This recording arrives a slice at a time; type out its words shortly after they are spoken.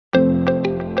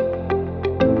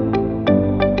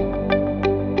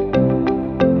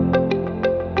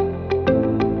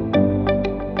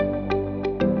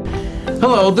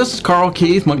Hello, this is Auditor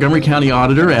Keith, Montgomery County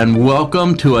Auditor, and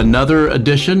welcome to another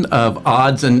edition of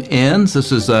Auds and Ends.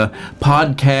 This is a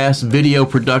podcast video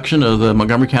production of the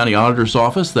Montgomery County Auditor's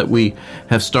Office that we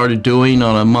have started doing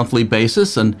on a monthly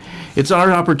basis, and it's our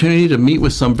opportunity to meet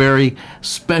with some very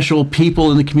special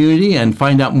people in the community and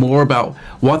find out more about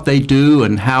what they do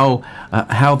and how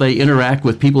they interact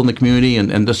with people in the community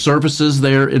and the services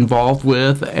they're involved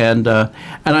with. And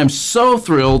I'm so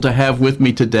thrilled to have with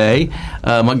me today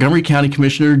Montgomery County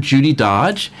Commissioner Judy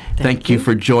Dodge. Thank you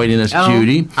for joining us,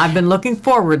 Judy. I've been looking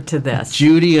forward to this.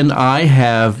 Judy and I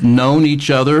have known each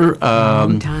other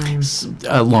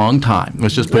a long time.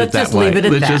 Let's just put it that way.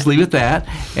 Let's just leave it at that.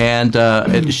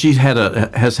 And she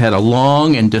has had a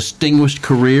long and distinguished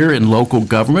career in local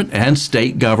government and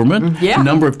state government. A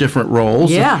number of different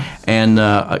roles. And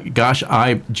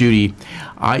Judy,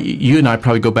 you and I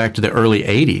probably go back to the early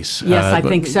 80s. Yes, I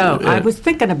think so. I was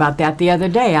thinking about that the other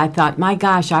day. I thought, my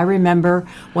gosh, I remember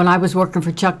when I was working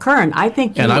for Chuck Curran.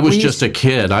 I was just a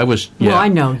kid. I was. Well, I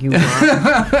know you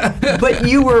were, but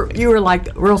you were like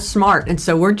real smart. And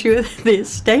so, weren't you at the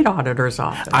state auditor's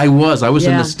office? I was. I was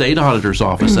in the state auditor's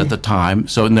office at the time.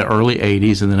 So in the early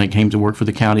 80s, and then I came to work for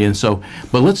the county. And so,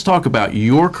 but let's talk about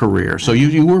your career. So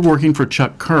you were working for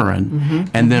Chuck Curran,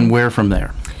 and then where from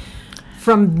there?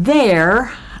 From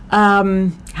there,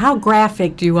 how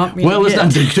graphic do you want me to get? Well, it's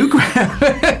not too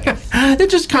graphic. It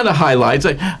just kind of highlights.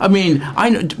 I mean, I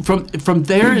know from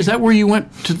there, is that where you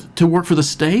went to work for the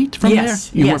state from there?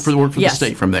 You went for the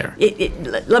state from there.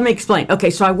 Let me explain. Okay,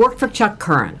 so I worked for Chuck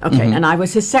Curran, and I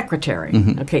was his secretary.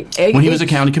 Okay, when he was a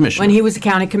county commissioner. When he was a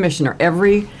county commissioner.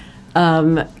 Every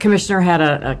commissioner had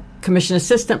a commission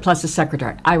assistant plus a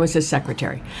secretary. I was his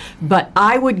secretary. But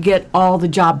I would get all the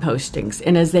job postings.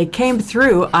 And as they came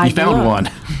through, I found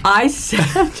one. I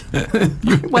said,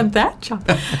 I want that job.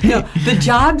 No, the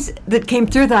jobs that came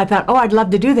through that I thought, I'd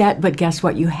love to do that. But guess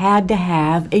what? You had to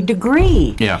have a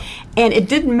degree. Yeah. And it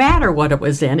didn't matter what it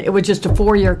was in. It was just a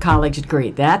 4-year college degree.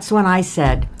 That's when I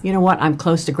said, you know what? I'm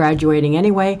close to graduating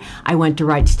anyway. I went to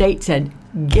Wright State, said,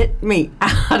 get me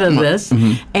out of this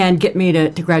and get me to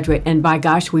graduate. And by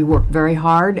gosh, we worked very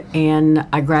hard. And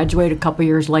I graduated a couple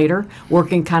years later,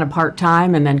 working kind of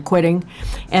part-time and then quitting.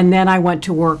 And then I went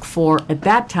to work for, at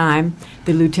that time,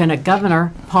 the Lieutenant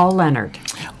Governor, Paul Leonard.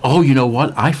 Oh, you know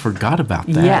what? I forgot about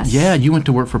that. Yes. Yeah, you went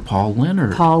to work for Paul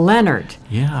Leonard. Paul Leonard.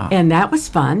 Yeah. And that was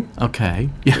fun. Okay.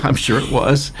 Yeah, I'm sure it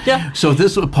was. Yeah. So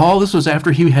this was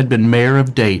after he had been mayor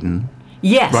of Dayton.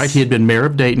 Yes. Right? He had been mayor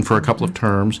of Dayton for a couple of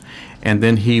terms, and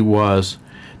then he was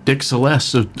Dick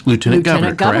Celeste's Lieutenant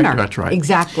Governor, correct? That's right.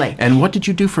 Exactly. And what did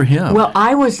you do for him? Well,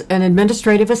 I was an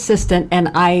administrative assistant, and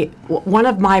one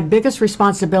of my biggest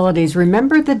responsibilities,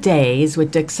 remember the days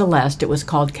with Dick Celeste, it was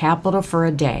called Capital for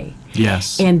a Day.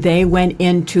 Yes. And they went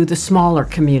into the smaller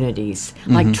communities,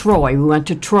 like Troy. We went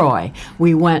to Troy.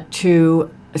 We went to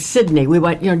Sydney. We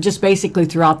went, just basically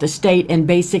throughout the state, and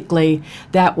basically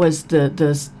that was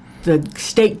the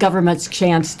state government's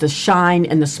chance to shine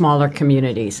in the smaller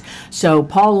communities. So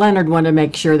Paul Leonard wanted to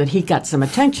make sure that he got some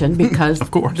attention because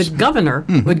of course. The governor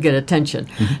would get attention.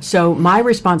 So my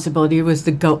responsibility was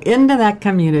to go into that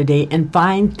community and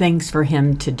find things for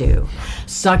him to do,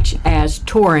 such as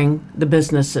touring the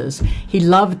businesses. He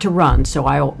loved to run, so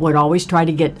I would always try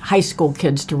to get high school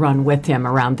kids to run with him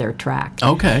around their track.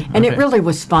 Okay. And it really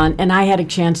was fun, and I had a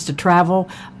chance to travel.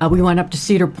 We went up to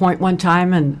Cedar Point one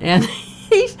time, and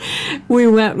we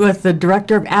went with the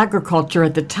director of agriculture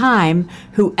at the time,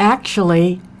 who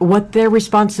actually, what their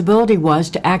responsibility was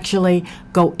to actually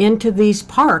go into these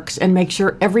parks and make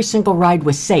sure every single ride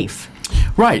was safe.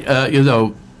 Right.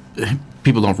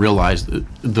 People don't realize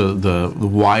the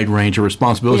wide range of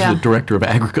responsibilities of the director of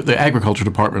the Agriculture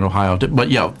Department of Ohio.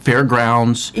 But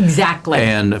fairgrounds. Exactly.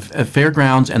 And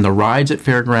fairgrounds and the rides at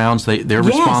fairgrounds, they're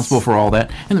responsible for all that.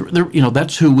 And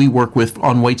that's who we work with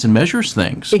on weights and measures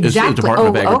things. Exactly. Is the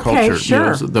Department of Agriculture. Okay,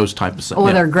 sure. Those type of things.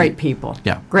 Oh, they're great people.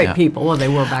 Yeah. Great people. Well, they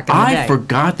were back in the day. I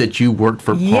forgot that you worked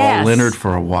for Paul Leonard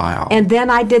for a while. And then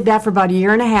I did that for about a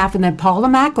year and a half, and then Paula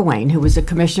McElwain, who was a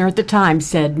commissioner at the time,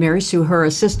 said, Mary Sue, her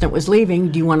assistant was leaving.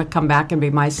 Do you want to come back and be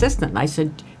my assistant? And I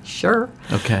said, sure.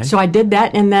 Okay. So I did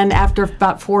that, and then after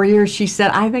about 4 years, she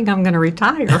said, I think I'm going to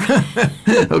retire.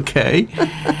 Okay.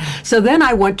 So then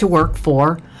I went to work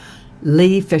for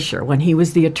Lee Fisher when he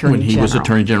was the Attorney General. When he was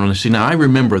Attorney General. See, now I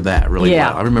remember that really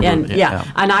well. I remember.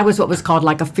 And I was what was called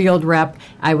like a field rep.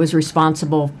 I was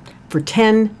responsible for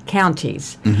 10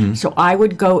 counties. So I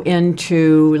would go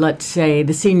into, let's say,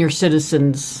 the senior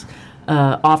citizens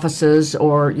offices,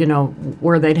 or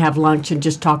where they'd have lunch and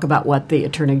just talk about what the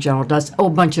Attorney General does. Oh, a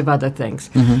bunch of other things.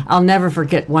 I'll never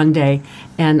forget one day,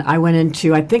 and I went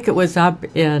into, I think it was up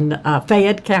in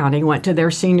Fayette County, went to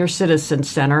their senior citizen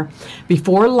center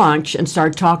before lunch and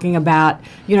started talking about,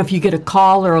 if you get a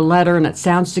call or a letter and it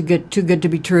sounds too good to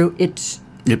be true, it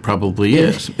probably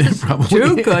is. It probably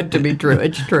too is. good to be true.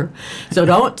 It's true. So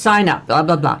don't sign up, blah,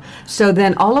 blah, blah. So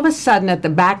then all of a sudden at the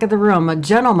back of the room, a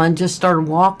gentleman just started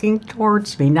walking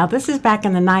towards me. Now, this is back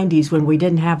in the 90s when we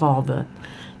didn't have all the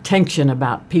tension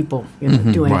about people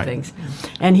doing right. things.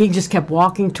 And he just kept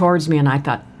walking towards me, and I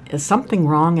thought, is something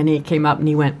wrong? And he came up and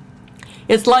he went,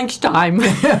 it's lunchtime.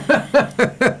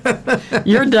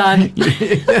 You're done.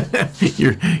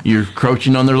 You're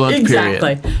crouching on their lunch period.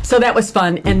 Exactly. So that was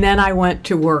fun. And then I went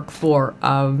to work for...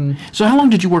 So how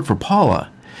long did you work for Paula?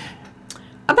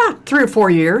 About 3 or 4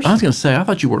 years. I was going to say, I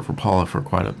thought you worked for Paula for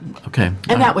quite a... Okay.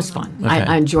 And that was fun. Okay.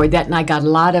 I enjoyed that, and I got a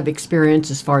lot of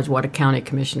experience as far as what a county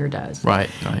commissioner does. Right.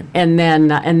 And then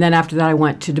after that, I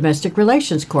went to domestic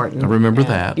relations court. And, I remember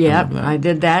that. Yeah, I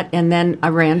did that, and then I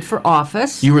ran for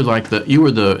office. You were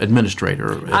the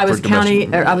administrator. I was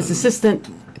I was assistant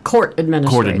court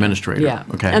administrator. Court administrator. Yeah.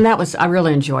 Okay. And I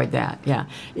really enjoyed that. Yeah.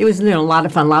 It was a lot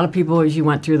of fun. A lot of people, as you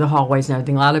went through the hallways and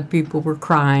everything, a lot of people were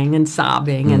crying and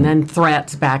sobbing and then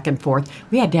threats back and forth.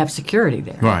 We had to have security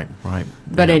there. Right.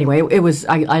 But anyway, it was,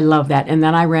 I love that. And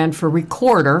then I ran for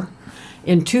recorder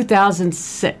in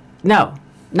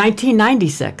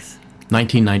 1996.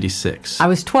 1996. I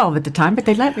was 12 at the time, but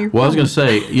they let me. Well, I was going to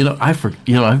say,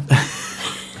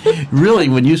 really,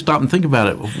 when you stop and think about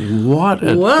it, what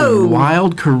a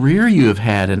wild career you have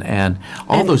had, and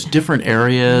all those different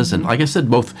areas, and like I said,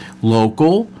 both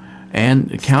local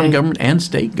and county government and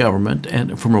state government,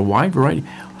 and from a wide variety.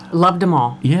 Loved them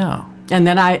all. Yeah. And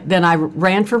then I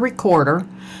ran for recorder,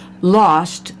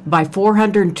 lost by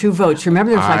 402 votes.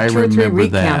 Remember, there was like 2 or 3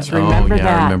 recounts. That. Remember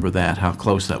that? I remember that. How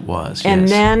close that was. And yes.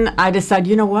 then I decided,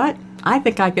 you know what? I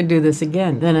think I could do this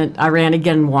again. Then I ran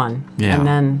again and won. Yeah. And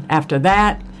then after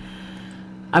that,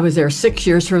 I was there 6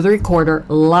 years for the recorder,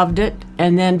 loved it,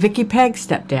 and then Vicki Pegg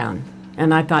stepped down.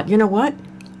 And I thought, you know what?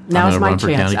 Now's my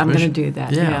chance. I'm going to do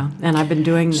that. Yeah. And I've been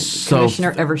doing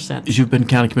commissioner ever since. You've been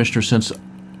county commissioner since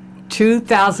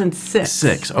 2006.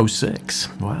 06.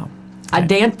 Wow. Okay.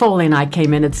 Dan Foley and I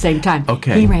came in at the same time.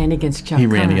 Okay. He ran against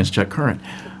Chuck Curran.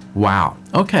 Wow.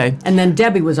 Okay. And then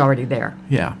Debbie was already there.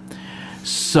 Yeah.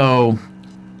 So,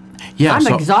 yeah. I'm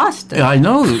exhausted. I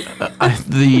know. I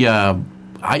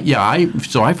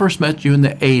first met you in the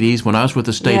 80s when I was with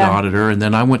the state auditor, and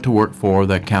then I went to work for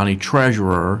the county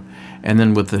treasurer, and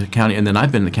then with the county, and then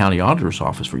I've been in the county auditor's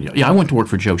office for years. Yeah, I went to work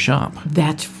for Joe Shump.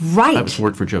 That's right. I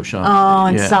worked for Joe Shump. Oh,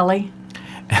 and Sully.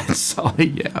 And Sully,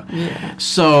 yeah.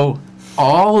 So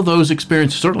all of those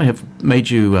experiences certainly have made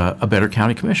you a better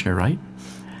county commissioner, right?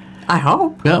 I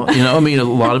hope. Well, a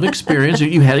lot of experience.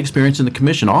 You had experience in the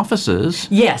commission offices.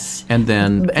 Yes. And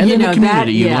then in the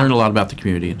community. You learn a lot about the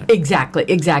community. Exactly.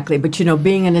 But,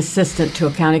 being an assistant to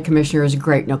a county commissioner is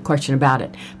great, no question about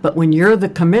it. But when you're the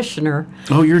commissioner...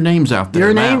 Oh, your name's out there.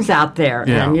 Your name's out there.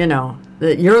 Yeah. And,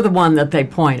 you're the one that they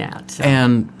point at. So.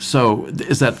 And so,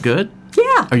 is that good?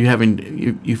 Yeah. Are you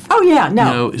having... Oh, yeah.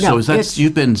 No. So is that...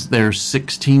 You've been there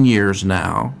 16 years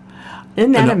now.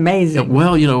 Isn't that amazing?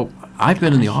 Well, I've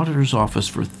been in the auditor's office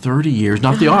for 30 years.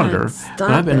 Not the auditor, but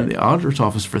I've been in the auditor's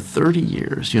office for 30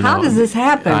 years. How does this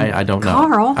happen? I don't know.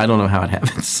 Carl? I don't know how it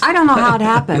happens. I don't know how it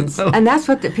happens. And that's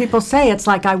what the people say. It's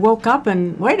like I woke up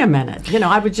and, wait a minute.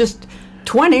 I was just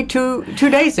 22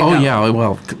 days ago. Oh, yeah.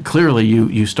 Well, clearly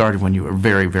you started when you were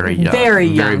very, very young. Very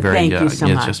young. Very Thank young. you so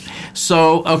much.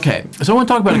 Okay. So I want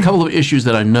to talk about a couple of issues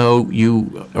that I know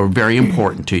you are very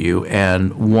important to you.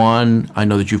 And one I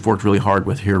know that you've worked really hard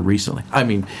with here recently. I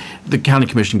mean, the county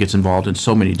commission gets involved in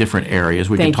so many different areas.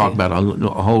 We can talk about a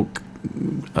whole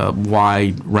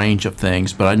wide range of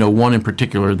things, but I know one in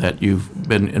particular that you've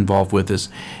been involved with is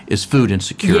food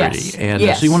insecurity. Yes. And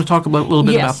so you want to talk a little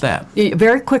bit about that?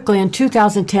 Very quickly, in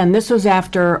 2010, this was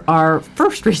after our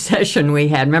first recession we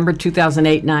had. Remember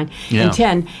 2008, 9, and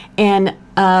 10? And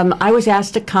I was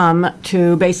asked to come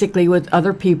to basically with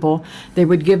other people. They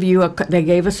would give you they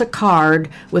gave us a card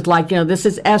with this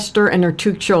is Esther and her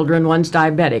 2 children. One's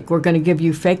diabetic. We're going to give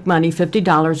you fake money,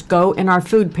 $50. Go in our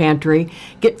food pantry,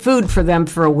 get food for them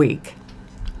for a week.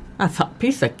 I thought,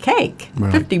 piece of cake,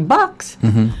 right. $50.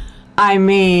 Mm-hmm. I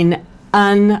mean,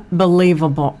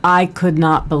 unbelievable. I could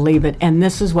not believe it. And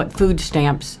this is what food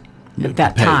stamps at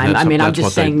that time. I'm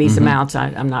just saying these amounts.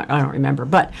 I don't remember.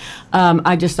 But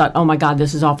I just thought, oh my God,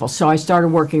 this is awful. So I started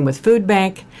working with Food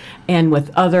Bank and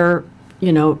with other,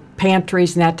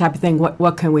 pantries and that type of thing.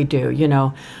 What can we do?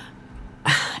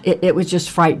 it was just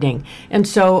frightening. And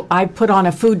so I put on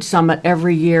a food summit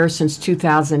every year since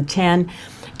 2010,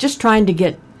 just trying to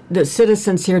get the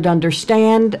citizens here to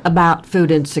understand about food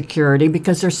insecurity,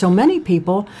 because there's so many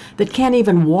people that can't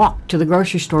even walk to the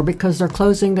grocery store because they're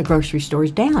closing the grocery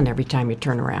stores down every time you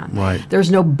turn around. Right. There's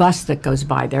no bus that goes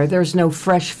by there. There's no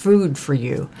fresh food for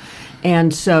you.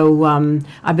 And so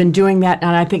I've been doing that,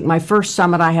 and I think my first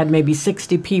summit I had maybe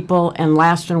 60 people, and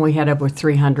last one we had over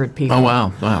 300 people. Oh,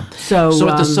 wow. So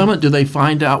at the summit, do they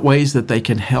find out ways that they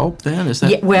can help then? Is that,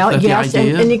 yeah, well, is that yes, the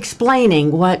idea? and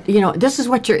explaining what, this is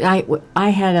what I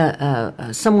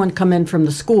had someone come in from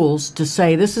the schools to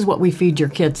say, this is what we feed your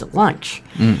kids at lunch.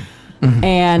 Mm-hmm.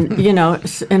 And,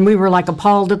 and we were like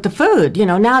appalled at the food.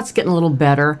 Now it's getting a little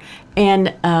better.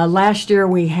 And last year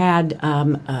we had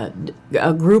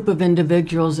a group of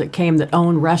individuals that came that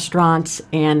own restaurants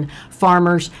and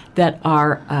farmers that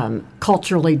are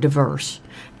culturally diverse.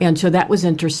 And so that was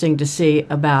interesting to see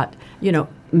about,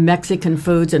 Mexican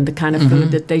foods and the kind of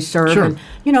food that they serve. Sure. And,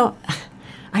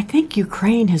 I think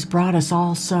Ukraine has brought us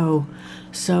all so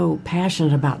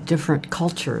passionate about different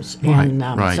cultures, and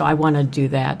right. so I want to do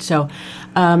that. So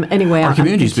anyway, our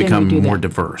communities become more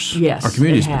diverse. Yes, our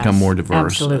communities become more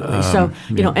diverse. Absolutely. So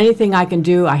anything I can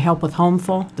do, I help with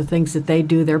Homeful. The things that they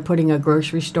do, they're putting a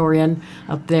grocery store in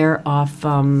up there off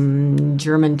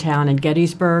Germantown and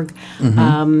Gettysburg.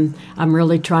 I'm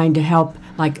really trying to help,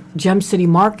 like Gem City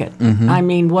Market. I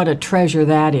mean, what a treasure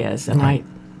that is, and I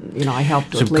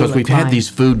helped with because we've had these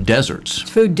food deserts.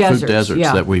 Food deserts,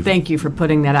 yeah. That we've. Thank you for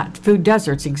putting that out. Food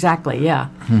deserts, exactly, yeah.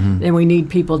 And we need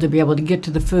people to be able to get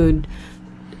to the food,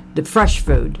 the fresh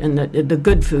food, and the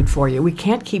good food for you. We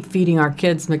can't keep feeding our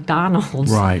kids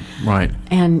McDonald's. Right.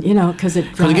 And, because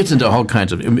it gets into all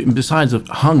kinds of, besides of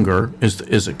hunger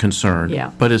is a concern.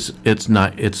 Yeah. But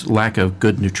it's lack of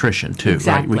good nutrition, too.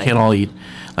 Exactly. Right? We can't all eat,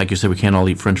 like you said, we can't all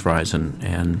eat French fries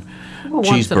and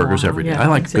cheeseburgers every day. Yeah, I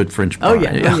like good French fry. Oh,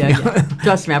 yeah.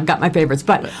 Trust me, I've got my favorites.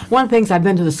 But one of the things, I've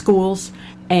been to the schools,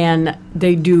 and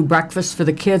they do breakfast for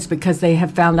the kids because they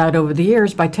have found out over the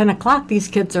years by 10 o'clock these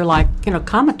kids are like,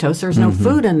 comatose. There's no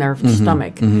food in their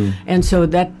stomach. And so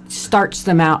that starts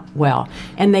them out well.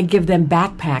 And they give them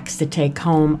backpacks to take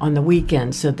home on the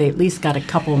weekends, so they at least got a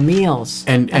couple meals.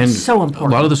 And so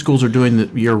important. A lot of the schools are doing the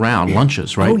year-round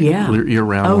lunches, right? Oh, yeah.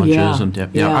 Year-round lunches.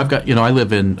 Yeah. And I've got, I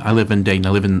live in Dayton. I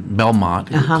live in Belmont,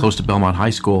 close to Belmont High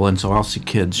School, and so I'll see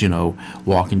kids,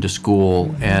 walking to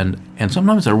school, and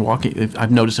sometimes they're walking.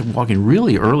 I've noticed they're walking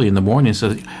really early in the morning. And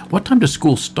says, "What time does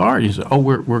school start?" He said, "Oh,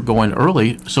 we're going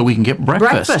early so we can get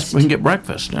breakfast. We can get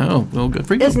breakfast." Oh, well, good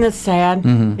for you. Isn't it sad?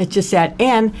 It's just sad.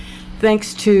 And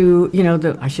thanks to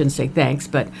I shouldn't say thanks,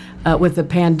 but with the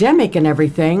pandemic and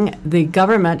everything, the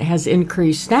government has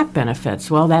increased SNAP benefits.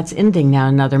 Well, that's ending now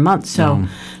in another month. So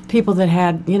people that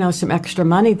had some extra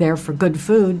money there for good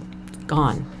food,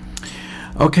 gone.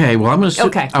 Okay. Well, I'm going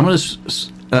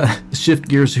to. Shift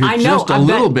gears here just a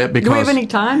little bit because. Do we have any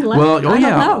time left? Well, I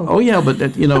don't know. But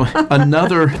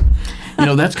another.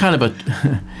 That's kind of a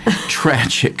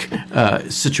tragic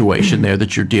situation there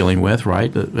that you're dealing with,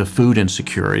 right? The food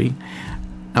insecurity.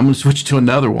 I'm going to switch to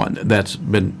another one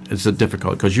it's a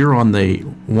difficult, because you're on the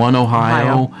One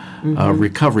Ohio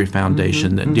Recovery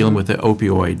Foundation that dealing with the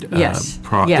opioid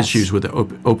issues with the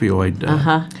opioid.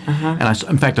 And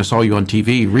in fact, I saw you on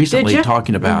TV recently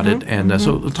talking about it. And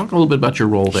so talk a little bit about your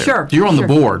role there. Sure. You're on the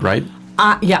board, right?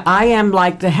 I am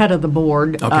like the head of the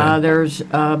board. Okay. There's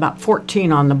about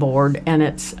 14 on the board, and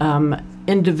it's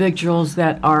individuals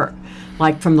that are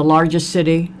like from the largest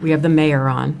city. We have the mayor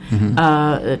on,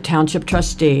 a township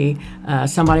trustee,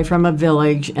 somebody from a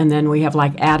village, and then we have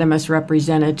like Adamus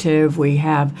representative. We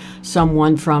have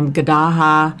someone from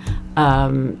Gadaha,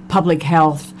 public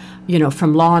health,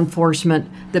 from law enforcement.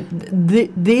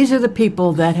 These are the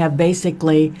people that have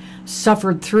basically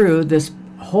suffered through this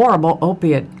horrible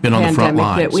opiate pandemic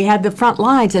that we had the front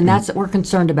lines, and that's what we're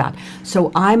concerned about.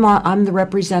 So I'm the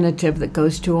representative that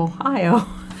goes to Ohio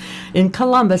in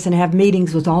Columbus and have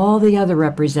meetings with all the other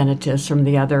representatives from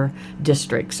the other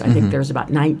districts. I think there's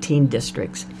about 19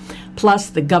 districts. Plus,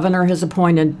 the governor has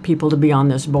appointed people to be on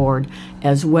this board,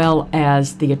 as well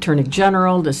as the Attorney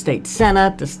General, the state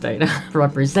Senate, the state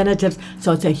representatives.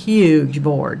 So it's a huge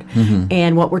board.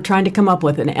 And what we're trying to come up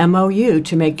with, an MOU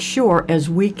to make sure as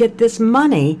we get this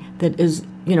money that is,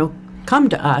 come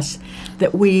to us,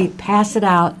 that we pass it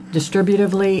out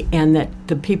distributively, and that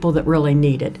the people that really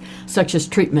need it, such as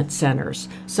treatment centers,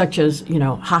 such as,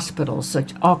 hospitals,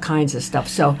 such all kinds of stuff.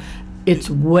 So It's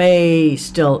way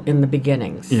still in the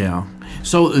beginnings. Yeah.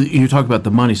 So you talk about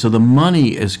the money. So the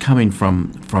money is coming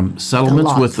from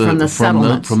settlements with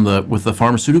the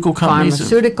pharmaceutical companies.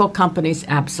 Pharmaceutical companies,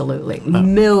 absolutely,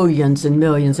 millions and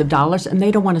millions of dollars, and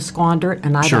they don't want to squander it.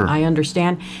 And I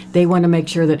understand they want to make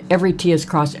sure that every T is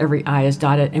crossed, every I is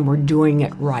dotted, and we're doing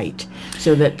it right,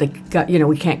 so that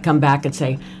we can't come back and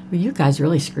say, well, you guys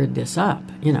really screwed this up.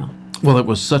 Well, it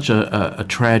was such a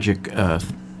tragic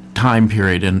time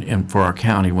period in for our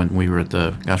county when we were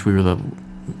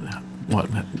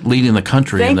leading the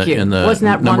country in the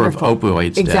number of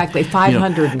opioids. Exactly,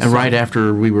 500. And right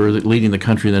after we were leading the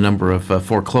country in the number of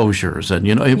foreclosures, and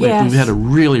we've had a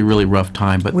really, really rough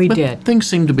time. But things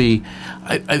seem to be.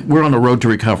 We're on the road to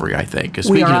recovery, I think.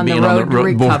 We are on the road to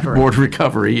recovery. Board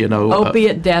recovery.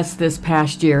 Opiate deaths this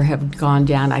past year have gone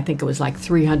down. I think it was like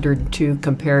 302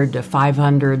 compared to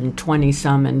 520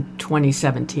 some in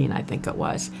 2017. I think it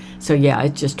was. So yeah,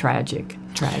 it's just tragic.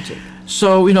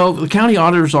 So, the county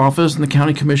auditor's office and the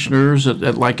county commissioners,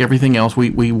 like everything else,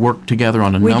 we work together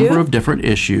on a number of different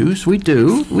issues. We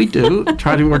do.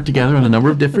 Try to work together on a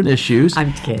number of different issues.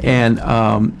 I'm kidding. And,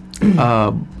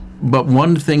 but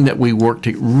one thing that we work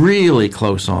really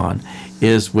close on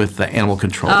is with the animal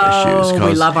control issues.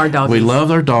 We love our dogs. We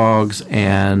love our dogs,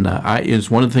 and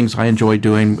it's one of the things I enjoy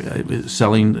doing,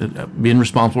 being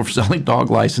responsible for selling dog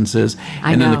licenses.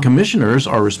 I know. Then the commissioners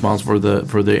are responsible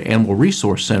for the Animal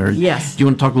Resource Center. Yes. Do you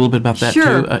want to talk a little bit about that too?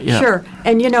 Sure.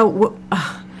 And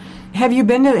have you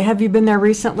been there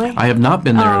recently? I have not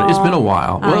been there. It's been a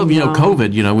while. Well,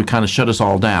 COVID, we kind of shut us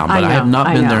all down. But I have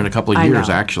not been there in a couple of years,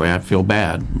 actually. I feel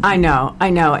bad. I know.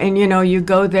 And, you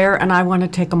go there, and I want to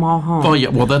take them all home. Oh, yeah.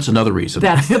 Well, that's another reason.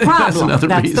 That's the problem.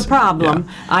 That's the problem.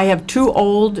 Yeah. I have 2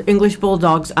 old English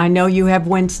bulldogs. I know you have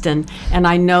Winston, and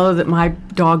I know that my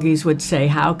doggies would say,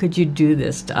 how could you do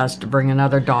this to us to bring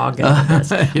another dog into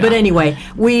this? Yeah. But anyway,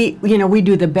 we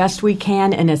do the best we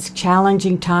can, and it's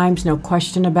challenging times, no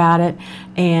question about it.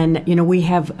 And, we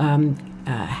have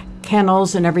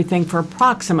kennels and everything for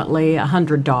approximately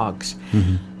 100 dogs.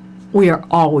 Mm-hmm. We are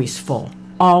always full.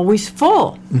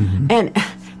 Mm-hmm. And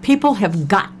people have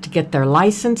got to get their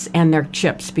license and their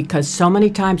chips, because so many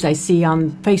times I see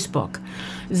on Facebook,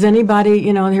 is anybody,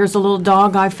 here's a little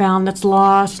dog I found that's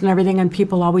lost and everything, and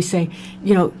people always say,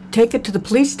 take it to the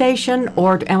police station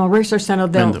or to Animal Resource Center.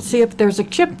 They'll see if there's a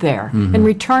chip there and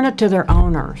return it to their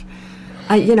owners.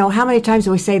 How many times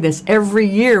do we say this? Every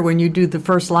year when you do the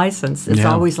first license, it's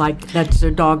always like, that's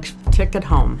their dog's ticket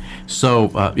home. So,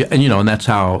 and that's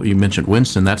how you mentioned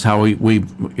Winston. That's how we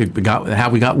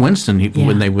got Winston.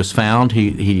 When they was found,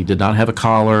 he did not have a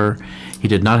collar. He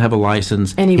did not have a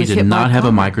license. And he did not have a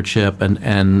microchip,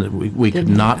 and we could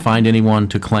not find anyone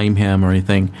to claim him or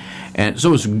anything. And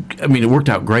so it worked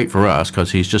out great for us,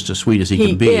 because he's just as sweet as he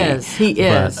can be. He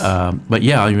is. But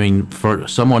yeah, for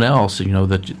someone else,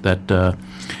 that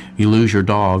you lose your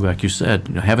dog, like you said,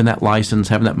 having that license,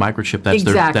 having that microchip,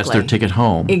 that's their ticket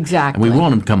home. Exactly. And we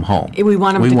want them to come home. We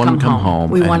want them to come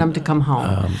home. We want them to come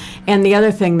home. And the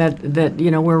other thing that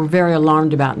we're very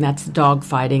alarmed about, and that's dog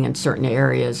fighting in certain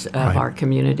areas of our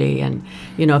community. And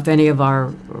if any of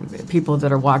our people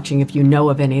that are watching, if you know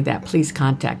of any of that, please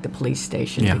contact the police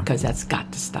station, because that's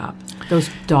got to stop. Those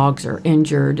dogs are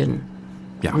injured and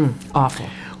awful.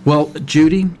 Well,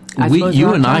 Judy,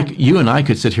 you and I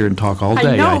could sit here and talk all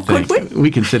day. I think could we?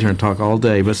 We can sit here and talk all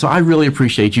day. But so I really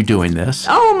appreciate you doing this.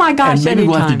 Oh my gosh! And maybe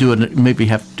anytime. we'll have to do it. Maybe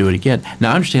have to do it again.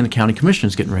 Now I understand the county commission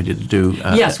is getting ready to do.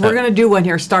 Yes, we're going to do one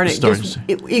here. Starting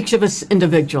each of us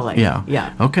individually.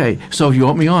 Yeah. Okay. So if you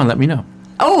want me on, let me know.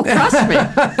 Oh, trust me.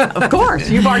 Of course.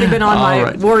 You've already been on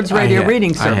my Wards Radio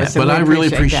reading service. But I really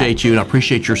appreciate you, and I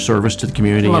appreciate your service to the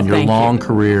community and your long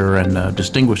career and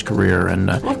distinguisst career,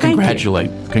 and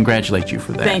congratulate you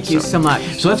for that. Thank you so much.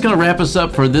 So that's going to wrap us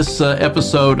up for this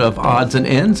episode of Odds and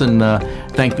Ends. And we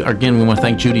want to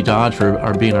thank Judy Dodge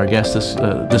for being our guest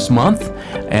this month.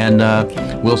 And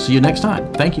we'll see you next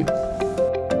time. Thank you.